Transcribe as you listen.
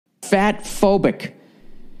Fatphobic.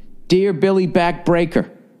 Dear Billy Backbreaker,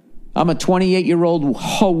 I'm a 28-year-old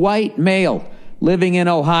white male living in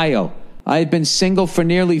Ohio. I have been single for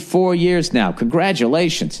nearly 4 years now.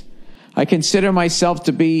 Congratulations. I consider myself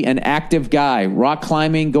to be an active guy. Rock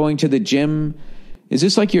climbing, going to the gym. Is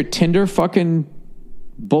this like your Tinder fucking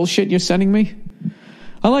bullshit you're sending me?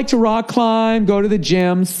 I like to rock climb, go to the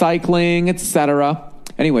gym, cycling, etc.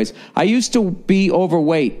 Anyways, I used to be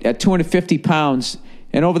overweight at 250 pounds,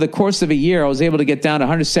 and over the course of a year, I was able to get down to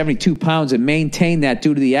 172 pounds and maintain that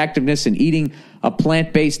due to the activeness and eating a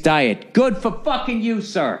plant-based diet. Good for fucking you,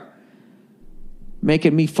 sir.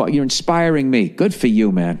 Making me, you're inspiring me. Good for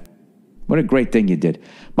you, man. What a great thing you did.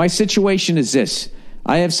 My situation is this.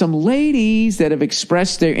 I have some ladies that have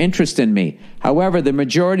expressed their interest in me. However, the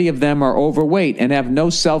majority of them are overweight and have no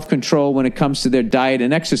self-control when it comes to their diet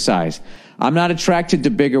and exercise. I'm not attracted to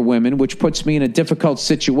bigger women, which puts me in a difficult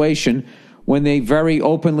situation when they very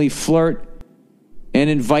openly flirt and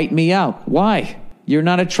invite me out. Why? You're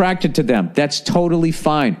not attracted to them. That's totally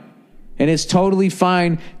fine. And it's totally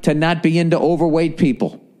fine to not be into overweight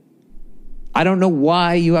people. I don't know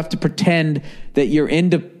why you have to pretend that you're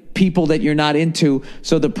into people that you're not into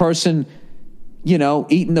so the person,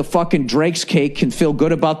 eating the fucking Drake's cake can feel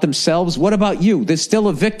good about themselves. What about you? There's still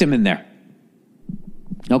a victim in there.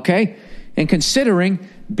 Okay? And considering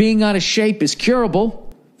being out of shape is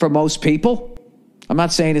curable for most people, I'm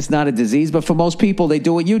not saying it's not a disease, but for most people, they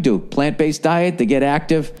do what you do. Plant-based diet, they get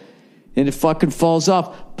active, and it fucking falls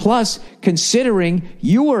off. Plus, considering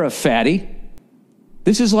you were a fatty,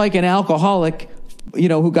 this is like an alcoholic,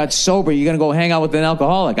 who got sober. You're going to go hang out with an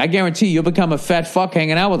alcoholic. I guarantee you'll become a fat fuck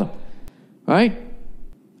hanging out with him. Right?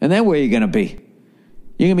 And then where are you going to be?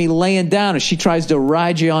 You're going to be laying down as she tries to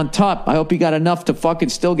ride you on top. I hope you got enough to fucking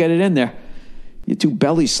still get it in there. You two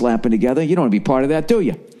bellies slapping together. You don't want to be part of that, do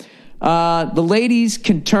you? The ladies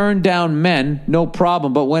can turn down men, no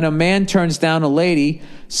problem. But when a man turns down a lady,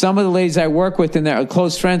 some of the ladies I work with and they're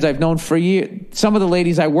close friends I've known for years. Some of the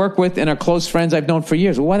ladies I work with and are close friends I've known for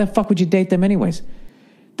years. Well, why the fuck would you date them anyways?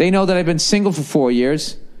 They know that I've been single for 4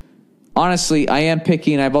 years. Honestly, I am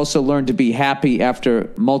picky, and I've also learned to be happy after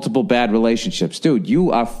multiple bad relationships. Dude,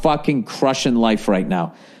 you are fucking crushing life right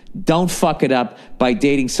now. Don't fuck it up by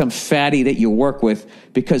dating some fatty that you work with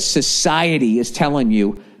because society is telling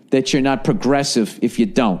you that you're not progressive if you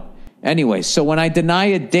don't. Anyway, so when I deny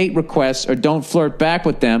a date request or don't flirt back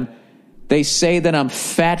with them, they say that I'm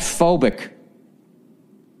fatphobic.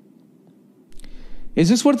 Is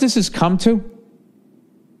this what this has come to?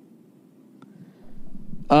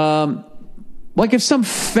 Like if some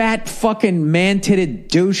fat fucking man-titted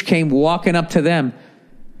douche came walking up to them,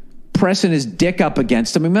 pressing his dick up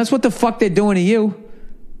against them. I mean, that's what the fuck they're doing to you.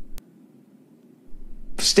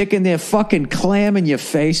 Sticking their fucking clam in your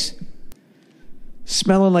face.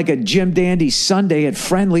 Smelling like a Jim Dandy Sunday at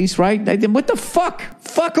Friendly's, right? What the fuck?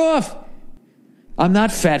 Fuck off. I'm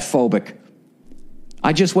not fatphobic.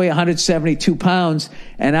 I just weigh 172 pounds,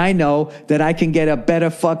 and I know that I can get a better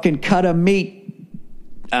fucking cut of meat.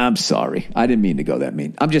 I'm sorry. I didn't mean to go that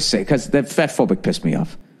mean. I'm just saying, because that fatphobic pissed me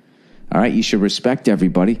off. All right? You should respect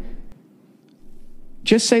everybody.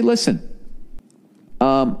 Just say, listen,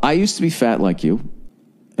 I used to be fat like you,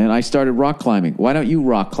 and I started rock climbing. Why don't you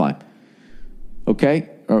rock climb? Okay?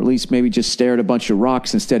 Or at least maybe just stare at a bunch of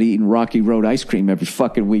rocks instead of eating Rocky Road ice cream every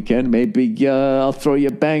fucking weekend. Maybe I'll throw you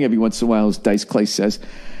a bang every once in a while, as Dice Clay says.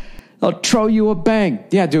 I'll throw you a bang.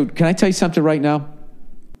 Yeah, dude, can I tell you something right now?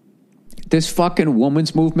 This fucking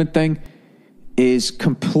woman's movement thing is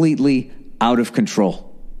completely out of control.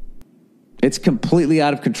 It's completely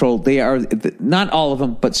out of control. They are, not all of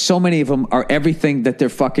them, but so many of them are everything that they're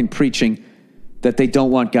fucking preaching that they don't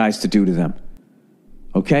want guys to do to them.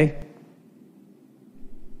 Okay?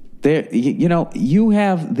 You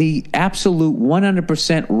have the absolute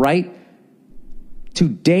 100% right to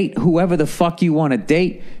date whoever the fuck you want to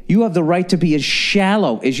date. You have the right to be as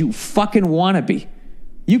shallow as you fucking want to be.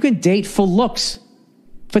 You can date for looks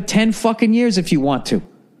for 10 fucking years if you want to,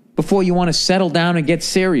 before you want to settle down and get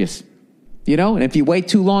serious. And if you wait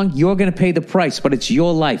too long, you're going to pay the price, but it's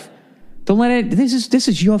your life. Don't let it, this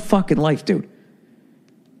is your fucking life, dude.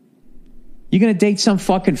 You're going to date some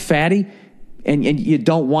fucking fatty and you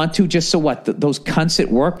don't want to just so what? Those cunts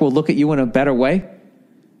at work will look at you in a better way?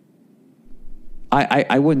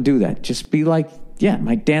 I wouldn't do that. Just be like, yeah,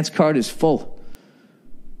 my dance card is full.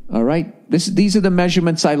 All right? These are the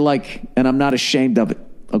measurements I like, and I'm not ashamed of it.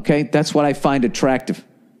 Okay? That's what I find attractive.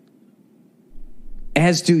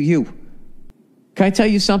 As do you. Can I tell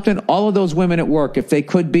you something? All of those women at work, if they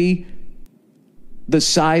could be the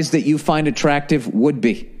size that you find attractive, would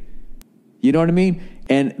be. You know what I mean?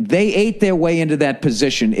 And they ate their way into that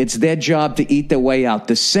position. It's their job to eat their way out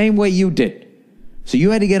the same way you did. So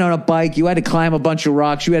you had to get on a bike. You had to climb a bunch of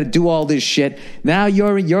rocks. You had to do all this shit. Now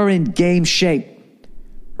you're in game shape,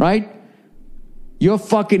 right? You're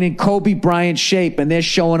fucking in Kobe Bryant shape, and they're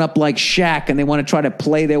showing up like Shaq, and they want to try to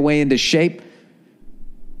play their way into shape.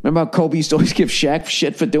 Remember how Kobe used to always give Shaq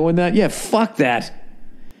shit for doing that? Yeah, fuck that.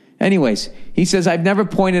 Anyways, he says, I've never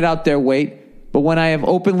pointed out their weight, but when I have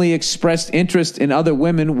openly expressed interest in other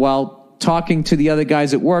women while talking to the other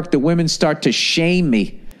guys at work, the women start to shame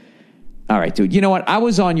me. All right, dude. You know what? I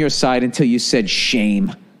was on your side until you said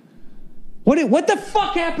shame. What the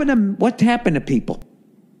fuck happened to people?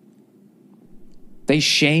 They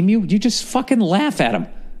shame you? You just fucking laugh at them.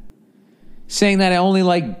 Saying that I only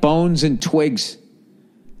like bones and twigs.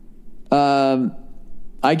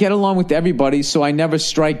 I get along with everybody, so I never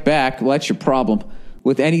strike back. Well, that's your problem.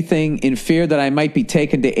 With anything in fear that I might be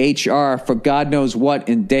taken to HR for God knows what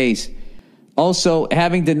in days. Also,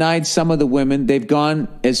 having denied some of the women, they've gone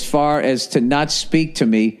as far as to not speak to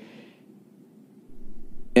me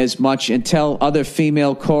as much and tell other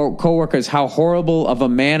female coworkers how horrible of a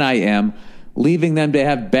man I am, leaving them to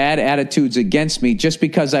have bad attitudes against me just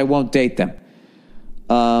because I won't date them.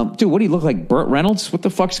 Dude, what do you look like, Burt Reynolds? What the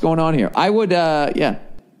fuck's going on here? I would, yeah.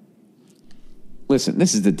 Listen,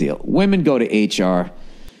 this is the deal. Women go to HR.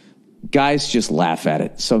 Guys just laugh at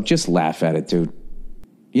it. So just laugh at it, dude.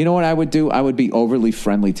 You know what I would do? I would be overly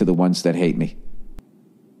friendly to the ones that hate me.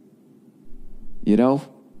 You know?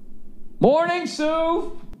 Morning,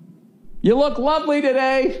 Sue. You look lovely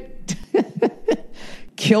today.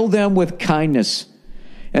 Kill them with kindness.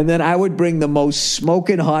 And then I would bring the most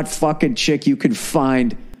smoking hot fucking chick you can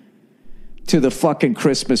find to the fucking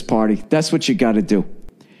Christmas party. That's what you got to do.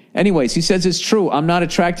 Anyways, he says it's true. I'm not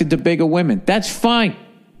attracted to bigger women. That's fine.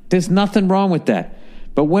 There's nothing wrong with that.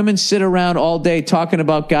 But women sit around all day talking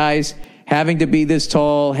about guys having to be this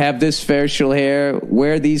tall, have this facial hair,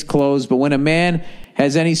 wear these clothes. But when a man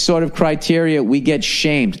has any sort of criteria, we get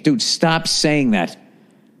shamed. Dude, stop saying that.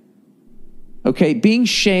 Okay, being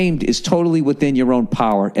shamed is totally within your own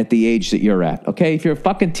power at the age that you're at. Okay, if you're a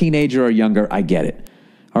fucking teenager or younger, I get it.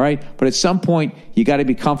 All right, but at some point, you got to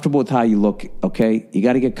be comfortable with how you look, okay? You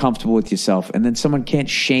got to get comfortable with yourself, and then someone can't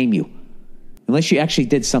shame you unless you actually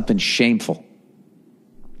did something shameful.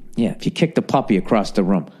 Yeah, if you kicked a puppy across the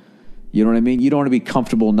room, you know what I mean? You don't want to be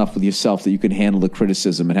comfortable enough with yourself that you can handle the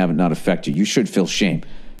criticism and have it not affect you. You should feel shame,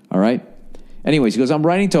 all right? Anyways, he goes, I'm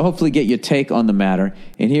writing to hopefully get your take on the matter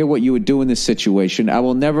and hear what you would do in this situation. I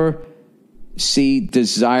will never see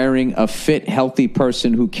desiring a fit, healthy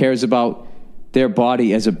person who cares about their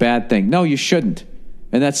body as a bad thing. No, you shouldn't.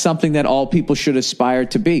 And that's something that all people should aspire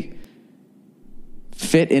to be.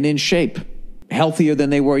 Fit and in shape. Healthier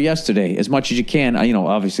than they were yesterday, as much as you can. You know,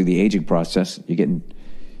 obviously the aging process. You're getting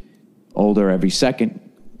older every second.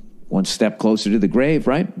 One step closer to the grave,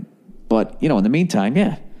 right? But, you know, in the meantime,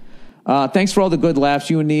 yeah. Thanks for all the good laughs.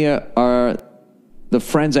 You and Nia are the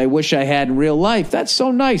friends I wish I had in real life. That's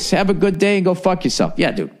so nice. Have a good day and go fuck yourself.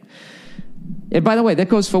 Yeah, dude. And by the way, that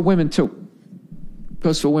goes for women too.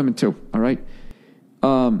 Goes for women too, all right?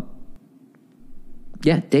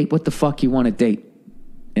 Yeah, date what the fuck you want to date.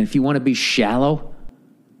 And if you want to be shallow,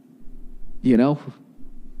 you know,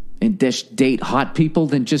 and just date hot people,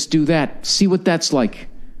 then just do that. See what that's like.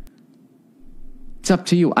 It's up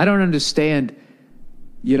to you. I don't understand.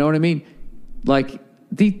 You know what I mean? Like,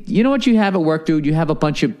 you know what you have at work, dude? You have a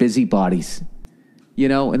bunch of busybodies. You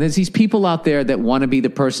know, and there's these people out there that want to be the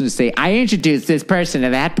person to say, I introduced this person to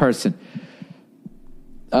that person.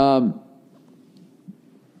 Oh,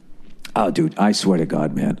 dude, I swear to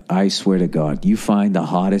God, man. I swear to God. You find the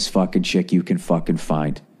hottest fucking chick you can fucking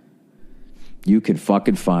find. You can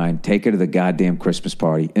fucking find. Take her to the goddamn Christmas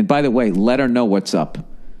party. And by the way, let her know what's up.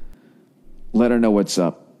 Let her know what's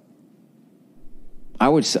up. I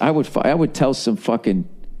would tell some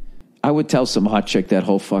hot chick that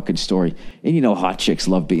whole fucking story. And you know hot chicks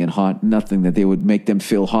love being hot. Nothing that they would make them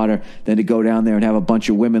feel hotter than to go down there and have a bunch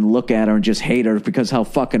of women look at her and just hate her because how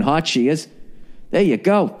fucking hot she is. There you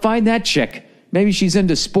go. Find that chick. Maybe she's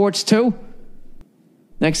into sports too.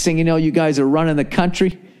 Next thing you know, you guys are running the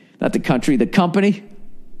country. Not the country, the company.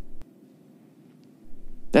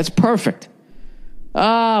 That's perfect.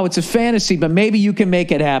 Oh, it's a fantasy, but maybe you can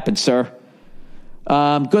make it happen, sir.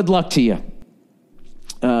 Good luck to you.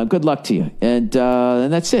 Good luck to you. And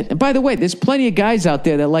that's it. And by the way, there's plenty of guys out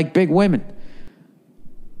there that like big women.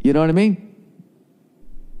 You know what I mean?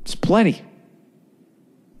 It's plenty.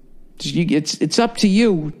 It's up to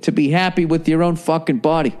you to be happy with your own fucking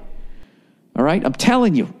body. All right? I'm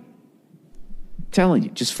telling you.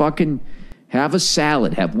 Just fucking Have a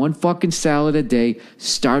salad. Have one fucking salad a day.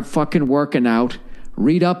 Start fucking working out.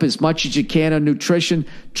 Read up as much as you can on nutrition.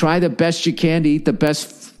 Try the best you can to eat the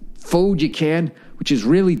best food you can, which is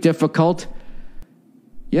really difficult.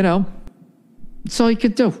 You know, that's all you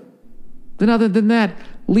can do. Then other than that,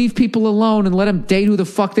 leave people alone and let them date who the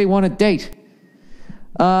fuck they want to date.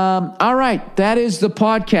 All right, that is the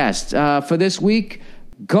podcast for this week.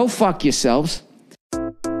 Go fuck yourselves.